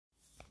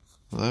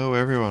Hello,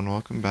 everyone.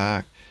 Welcome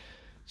back.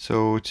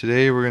 So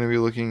today we're going to be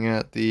looking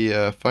at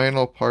the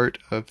final part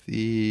of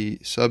the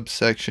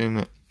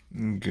subsection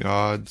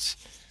God's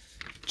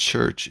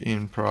Church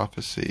in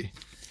Prophecy.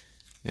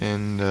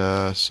 And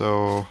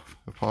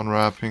upon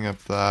wrapping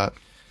up that,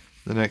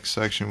 the next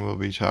section we'll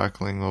be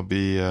tackling will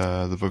be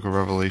the Book of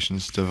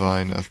Revelation's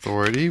Divine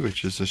Authority,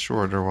 which is a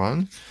shorter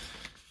one.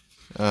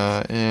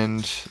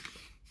 And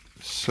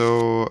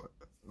so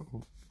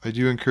I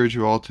do encourage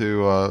you all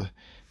to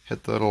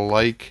hit the little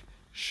like,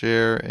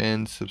 share,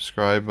 and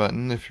subscribe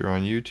button if you're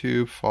on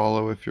YouTube.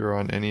 Follow if you're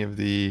on any of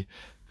the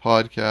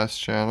podcast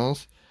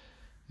channels.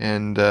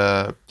 And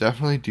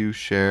definitely do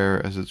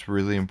share, as it's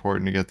really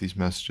important to get these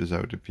messages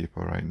out to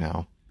people right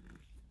now.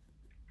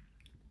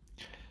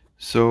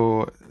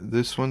 So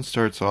this one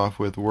starts off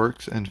with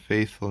works and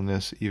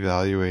faithfulness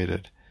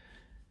evaluated.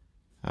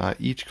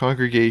 Each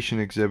congregation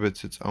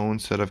exhibits its own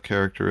set of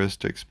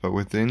characteristics, but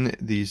within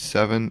these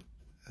 7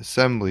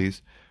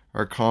 assemblies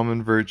are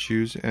common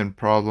virtues and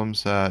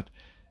problems that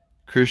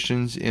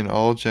Christians in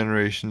all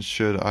generations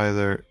should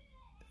either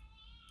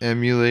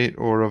emulate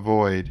or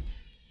avoid.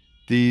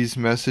 These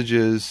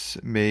messages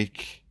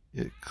make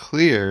it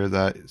clear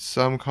that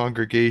some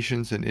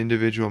congregations and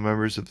individual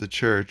members of the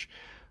church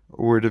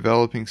were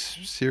developing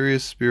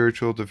serious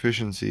spiritual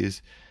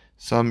deficiencies,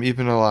 some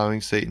even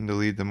allowing Satan to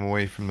lead them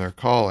away from their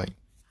calling.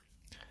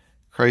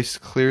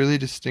 Christ clearly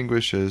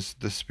distinguishes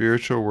the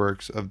spiritual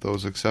works of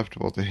those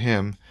acceptable to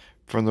him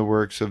from the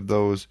works of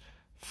those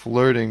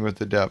flirting with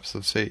the depths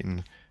of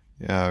Satan.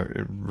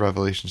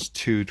 Revelations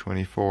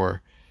 2:24.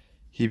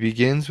 He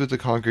begins with the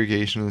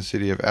congregation in the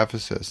city of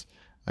Ephesus.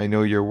 I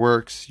know your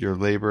works, your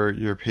labor,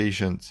 your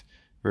patience.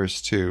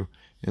 Verse 2.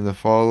 In the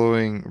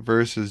following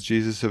verses,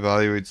 Jesus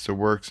evaluates the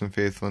works and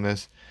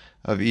faithfulness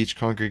of each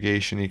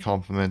congregation. He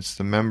compliments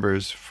the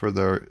members for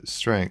their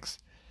strengths.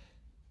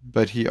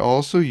 But he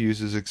also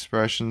uses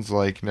expressions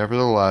like,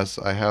 nevertheless,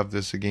 I have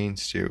this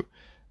against you.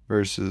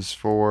 Verses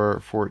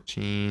 4,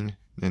 14,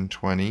 and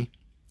 20.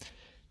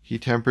 He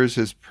tempers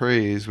his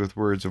praise with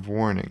words of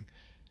warning.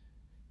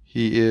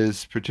 He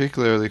is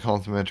particularly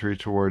complimentary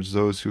towards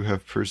those who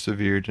have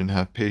persevered and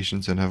have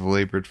patience and have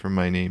labored for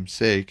my name's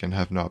sake and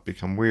have not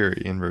become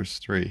weary, in verse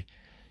 3.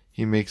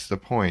 He makes the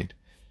point,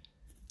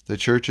 the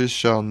churches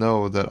shall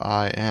know that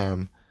I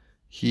am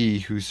he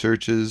who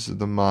searches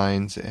the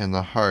minds and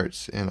the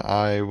hearts, and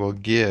I will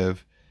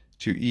give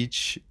to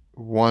each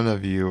one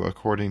of you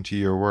according to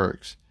your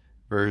works.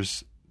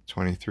 Verse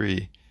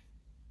 23.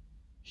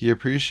 He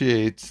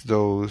appreciates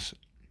those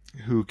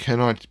who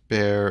cannot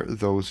bear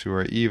those who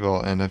are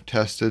evil, and have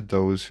tested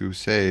those who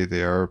say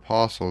they are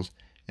apostles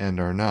and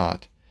are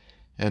not,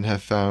 and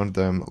have found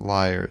them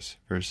liars.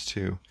 Verse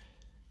 2.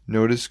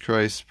 Notice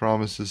Christ's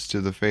promises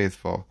to the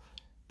faithful.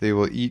 They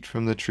will eat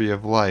from the tree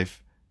of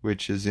life,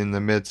 which is in the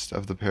midst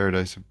of the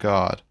paradise of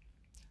God.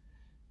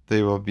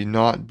 They will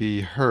not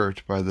be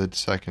hurt by the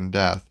second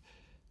death.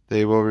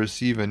 They will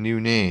receive a new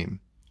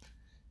name,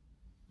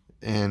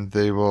 and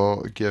they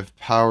will give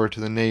power to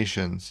the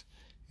nations,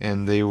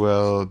 and they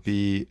will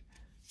be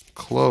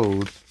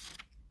clothed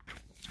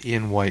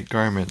in white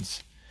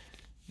garments.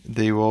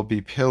 They will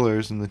be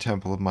pillars in the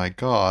temple of my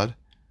God,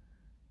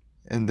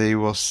 and they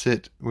will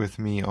sit with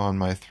me on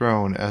my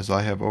throne, as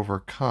I have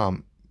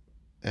overcome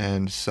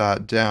and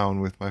sat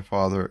down with my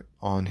Father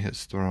on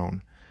his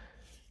throne.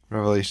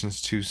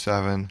 Revelations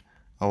 2:7,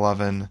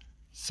 11,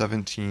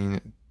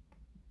 17,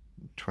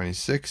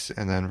 26,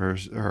 and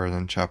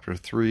then chapter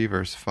 3,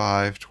 verse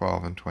 5,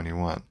 12, and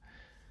 21.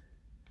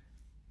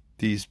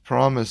 These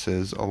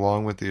promises,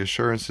 along with the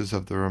assurances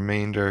of the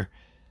remainder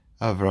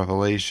of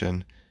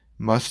Revelation,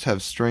 must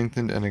have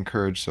strengthened and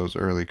encouraged those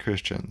early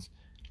Christians.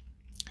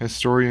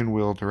 Historian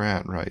Will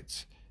Durant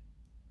writes,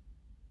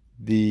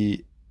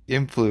 the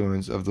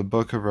influence of the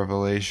book of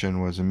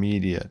Revelation was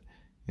immediate,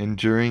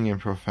 enduring,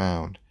 and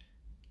profound.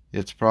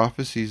 Its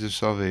prophecies of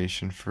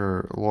salvation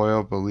for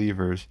loyal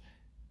believers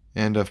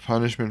and of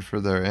punishment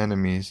for their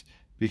enemies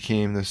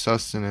became the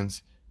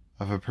sustenance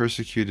of a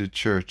persecuted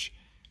church.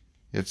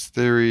 Its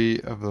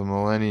theory of the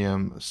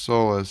millennium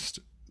solaced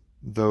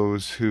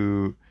those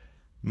who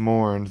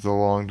mourned the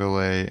long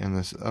delay in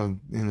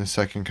the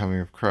second coming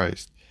of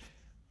Christ.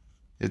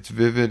 Its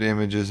vivid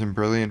images and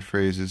brilliant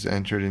phrases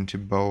entered into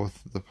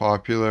both the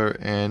popular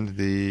and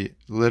the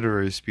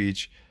literary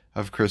speech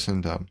of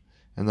Christendom,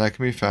 and that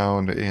can be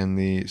found in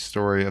the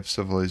Story of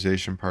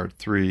Civilization Part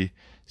 3,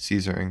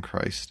 Caesar and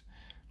Christ.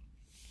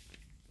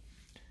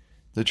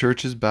 The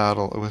church's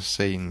battle with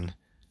Satan.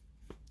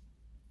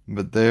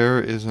 But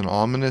there is an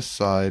ominous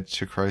side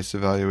to Christ's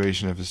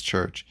evaluation of his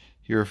church.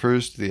 He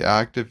refers to the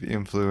active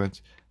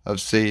influence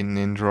of Satan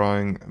in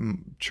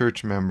drawing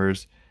church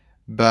members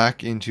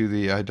back into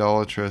the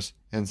idolatrous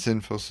and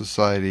sinful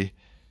society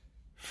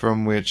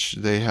from which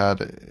they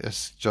had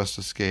just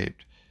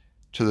escaped.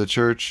 To the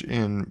church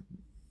in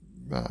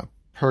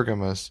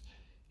Pergamos,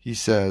 he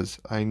says,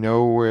 I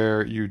know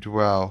where you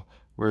dwell,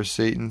 where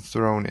Satan's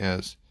throne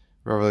is.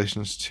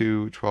 Revelations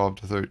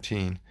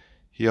 2:12-13.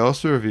 He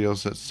also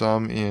reveals that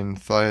some in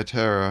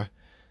Thyatira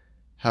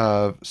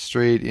have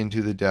strayed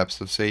into the depths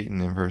of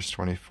Satan in verse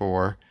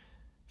 24.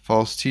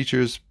 False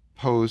teachers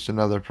posed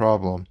another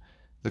problem.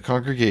 The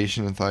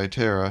congregation in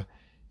Thyatira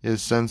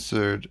is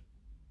censored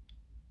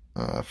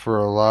for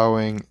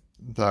allowing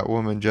that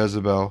woman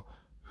Jezebel,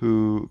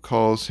 who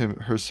calls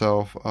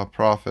herself a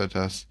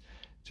prophetess,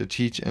 to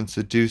teach and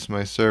seduce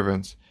my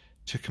servants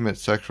to commit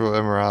sexual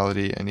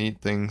immorality and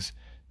eat things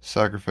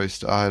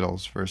sacrificed to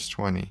idols. Verse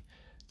 20.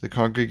 The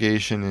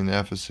congregation in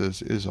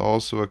Ephesus is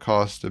also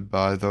accosted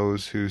by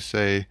those who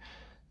say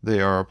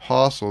they are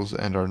apostles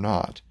and are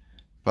not,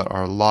 but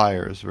are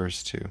liars.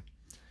 Verse 2.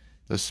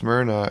 The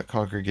Smyrna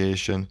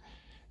congregation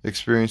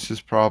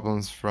experiences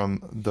problems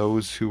from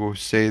those who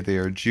say they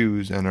are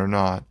Jews and are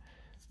not,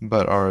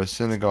 but are a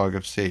synagogue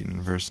of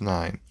Satan. Verse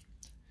 9.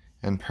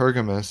 And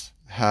Pergamos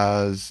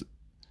has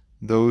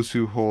those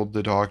who hold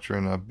the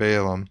doctrine of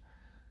Balaam,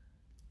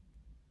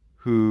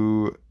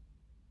 who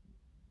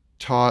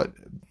taught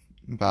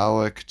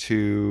Balak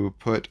to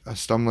put a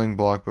stumbling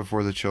block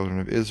before the children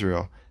of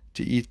Israel,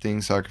 to eat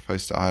things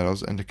sacrificed to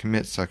idols, and to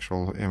commit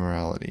sexual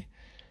immorality.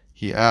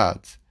 He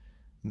adds,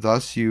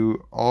 thus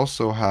you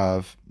also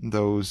have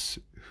those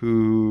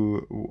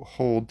who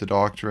hold the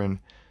doctrine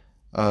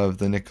of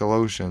the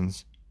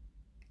Nicolaitans,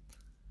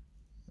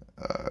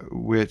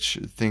 which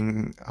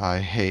thing I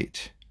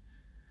hate.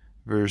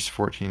 Verse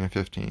 14 and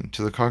 15.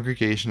 To the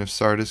congregation of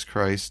Sardis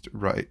Christ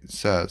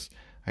says,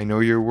 I know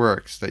your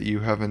works, that you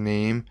have a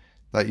name,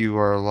 that you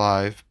are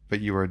alive, but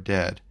you are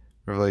dead.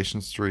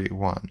 Revelations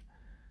 3:1.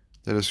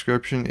 The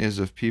description is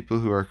of people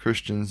who are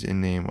Christians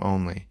in name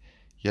only.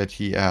 Yet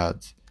he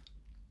adds,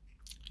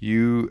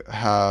 you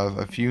have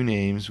a few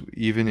names,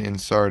 even in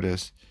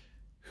Sardis,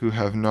 who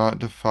have not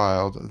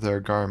defiled their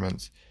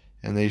garments,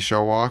 and they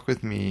shall walk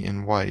with me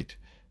in white,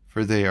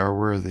 for they are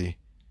worthy.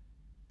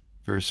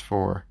 Verse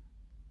 4.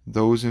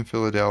 Those in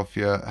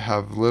Philadelphia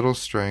have little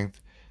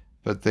strength,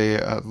 but they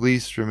at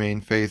least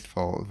remain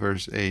faithful.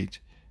 Verse 8.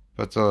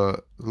 But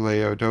the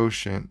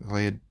Laodicean,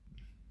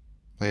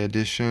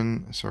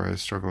 sorry, I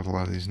struggle with a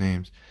lot of these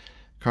names,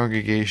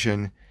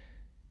 congregation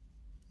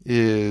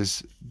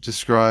is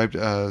described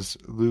as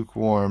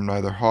lukewarm,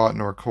 neither hot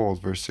nor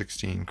cold. Verse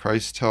 16.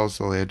 Christ tells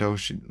the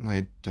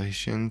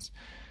Laodiceans,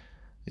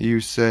 you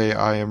say,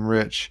 I am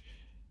rich,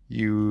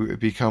 you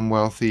become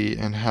wealthy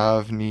and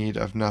have need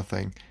of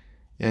nothing,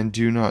 and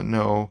do not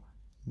know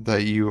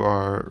that you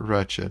are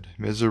wretched,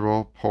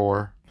 miserable,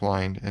 poor,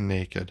 blind, and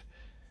naked.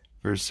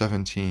 Verse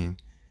 17.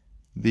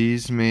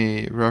 These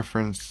many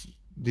references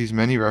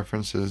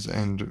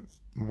and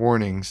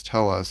warnings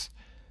tell us,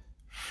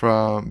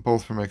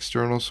 both from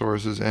external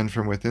sources and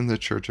from within the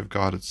Church of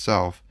God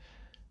itself,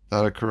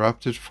 that a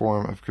corrupted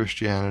form of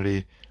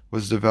Christianity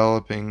was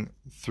developing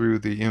through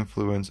the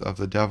influence of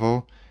the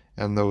devil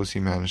and those he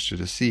managed to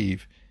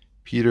deceive.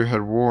 Peter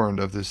had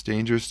warned of this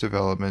dangerous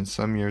development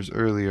some years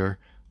earlier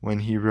when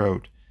he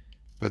wrote,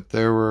 but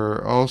there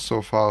were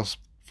also false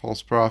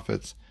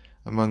prophets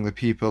among the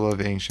people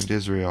of ancient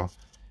Israel,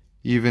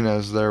 even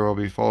as there will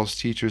be false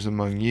teachers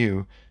among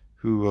you,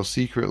 who will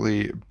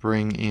secretly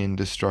bring in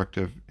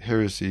destructive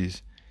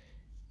heresies,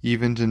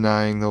 even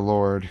denying the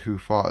Lord who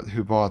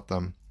bought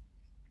them,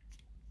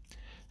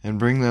 and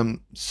bring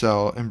on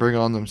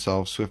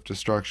themselves swift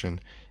destruction.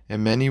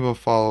 And many will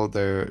follow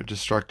their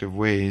destructive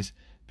ways,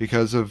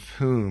 because of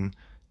whom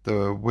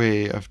the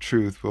way of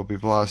truth will be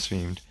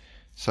blasphemed.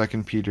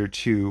 2 Peter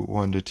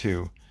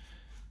 2:1-2.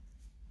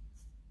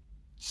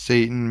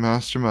 Satan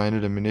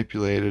masterminded and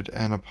manipulated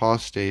an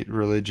apostate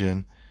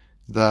religion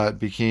that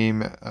began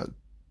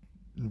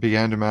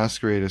to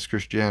masquerade as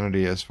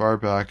Christianity as far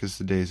back as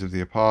the days of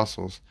the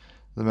apostles.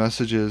 The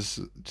messages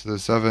to the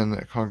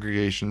 7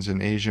 congregations in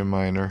Asia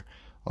Minor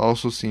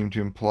also seem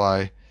to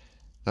imply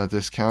that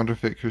this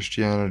counterfeit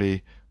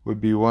Christianity would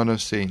be one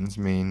of Satan's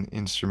main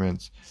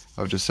instruments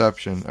of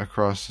deception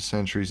across the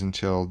centuries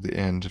until the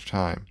end of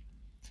time.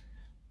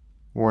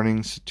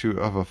 Warnings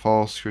of a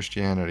false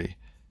Christianity.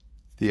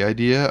 The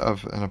idea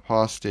of an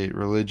apostate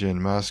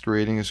religion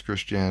masquerading as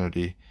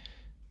Christianity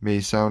may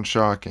sound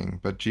shocking,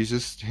 but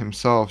Jesus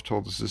himself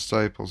told his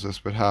disciples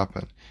this would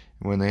happen,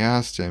 and when they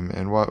asked him,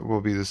 and what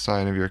will be the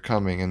sign of your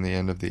coming and the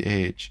end of the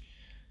age?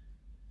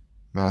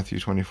 Matthew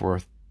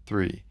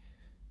 24:3.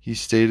 He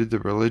stated the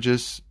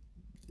religious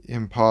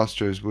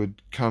impostors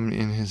would come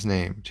in his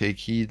name. Take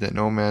heed that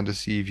no man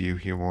deceive you,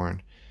 he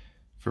warned.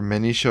 For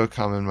many shall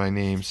come in my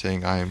name,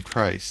 saying, I am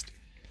Christ,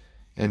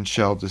 and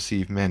shall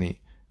deceive many.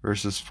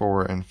 Verses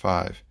 4 and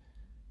 5.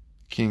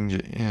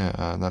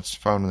 That's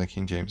found in the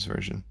King James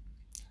Version.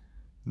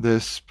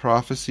 This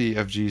prophecy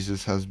of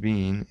Jesus has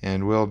been,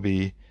 and will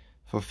be,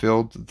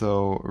 fulfilled,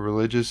 though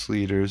religious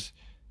leaders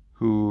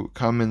who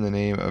come in the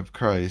name of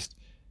Christ,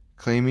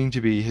 claiming to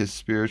be his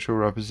spiritual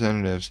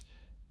representatives,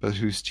 but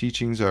whose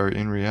teachings are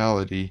in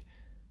reality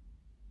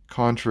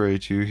contrary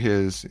to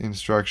his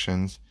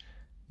instructions,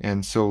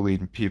 and so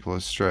lead people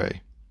astray.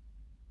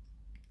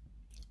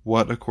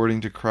 What,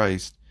 according to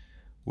Christ,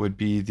 would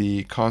be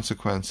the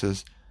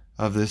consequences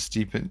of this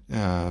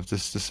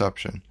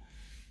deception?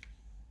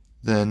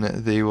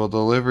 Then they will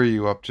deliver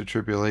you up to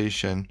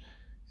tribulation,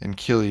 and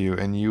kill you,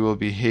 and you will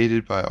be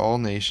hated by all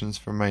nations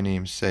for my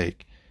name's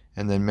sake.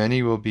 And then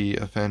many will be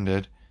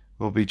offended,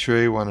 will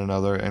betray one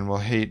another, and will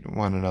hate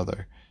one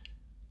another.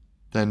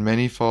 Then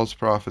many false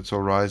prophets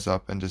will rise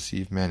up and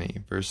deceive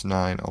many. Verse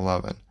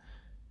 9-11.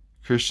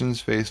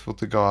 Christians faithful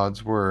to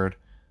God's word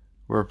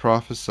were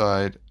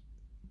prophesied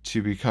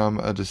to become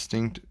a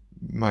distinct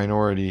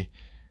minority,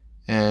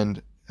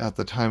 and at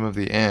the time of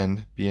the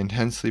end be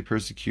intensely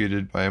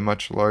persecuted by a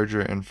much larger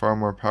and far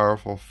more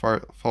powerful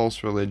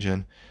false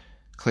religion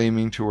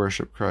claiming to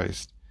worship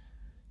Christ.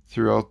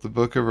 Throughout the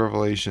book of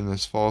Revelation,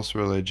 this false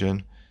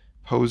religion,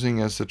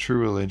 posing as the true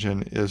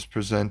religion, is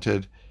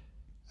presented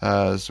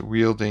as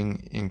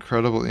wielding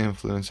incredible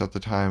influence at the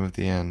time of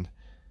the end.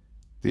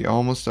 The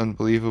almost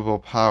unbelievable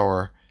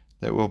power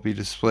that will be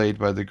displayed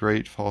by the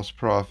great false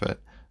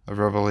prophet of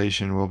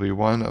Revelation will be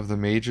one of the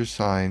major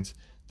signs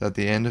that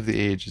the end of the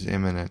age is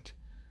imminent.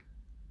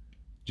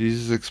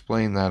 Jesus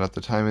explained that at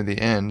the time of the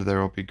end there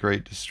will be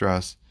great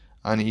distress,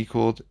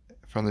 unequaled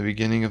from the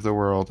beginning of the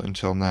world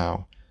until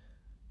now,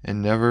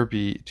 and never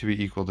be to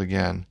be equaled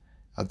again.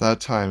 At that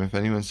time, if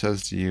anyone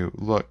says to you,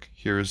 "Look,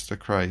 here is the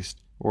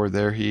Christ," or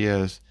 "There he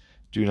is,"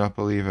 do not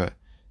believe it,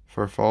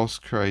 for false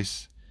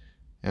Christs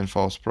and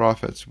false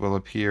prophets will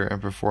appear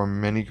and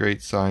perform many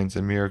great signs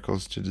and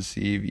miracles to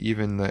deceive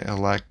even the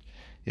elect,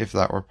 if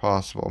that were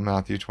possible.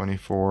 Matthew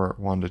 24,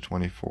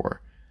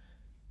 1-24.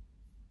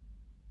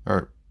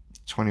 Or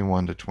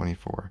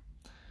 21-24.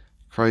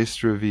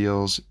 Christ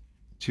reveals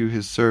to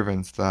his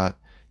servants that,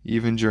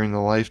 even during the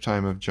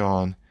lifetime of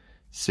John,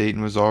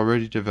 Satan was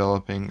already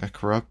developing a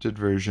corrupted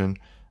version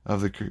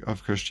of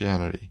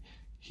Christianity.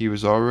 He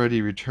was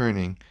already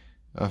recruiting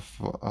a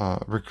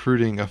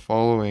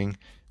following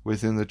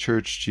within the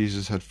church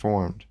Jesus had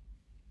founded.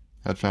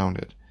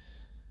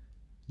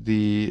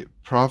 The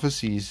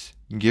prophecies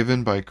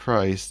given by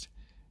Christ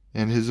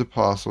and his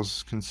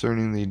apostles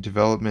concerning the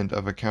development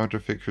of a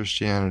counterfeit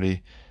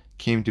Christianity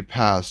came to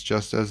pass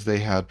just as they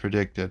had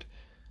predicted.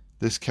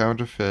 This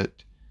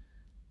counterfeit,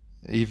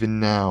 even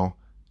now,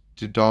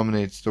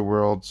 dominates the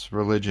world's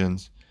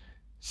religious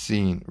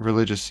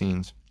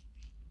scenes,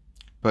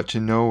 but to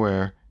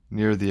nowhere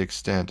near the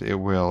extent it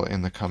will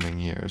in the coming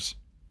years.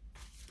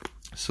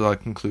 So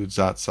that concludes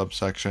that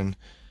subsection.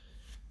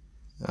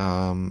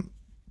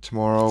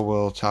 Tomorrow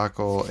we'll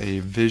tackle a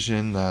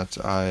vision that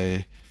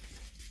I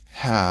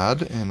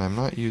had, and I'm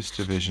not used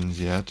to visions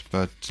yet,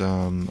 but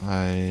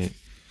I've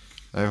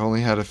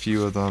only had a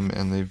few of them,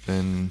 and they've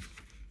been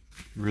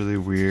really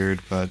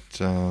weird, but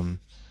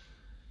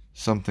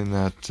something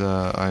that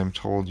I'm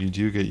told you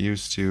do get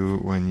used to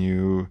when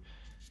you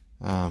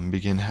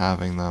begin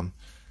having them.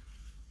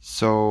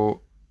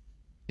 So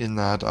in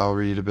that, I'll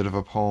read a bit of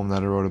a poem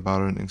that I wrote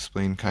about it and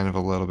explain kind of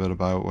a little bit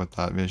about what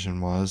that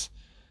vision was.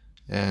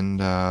 And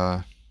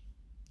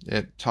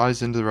it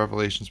ties into the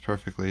Revelations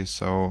perfectly,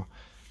 so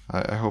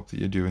I hope that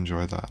you do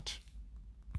enjoy that.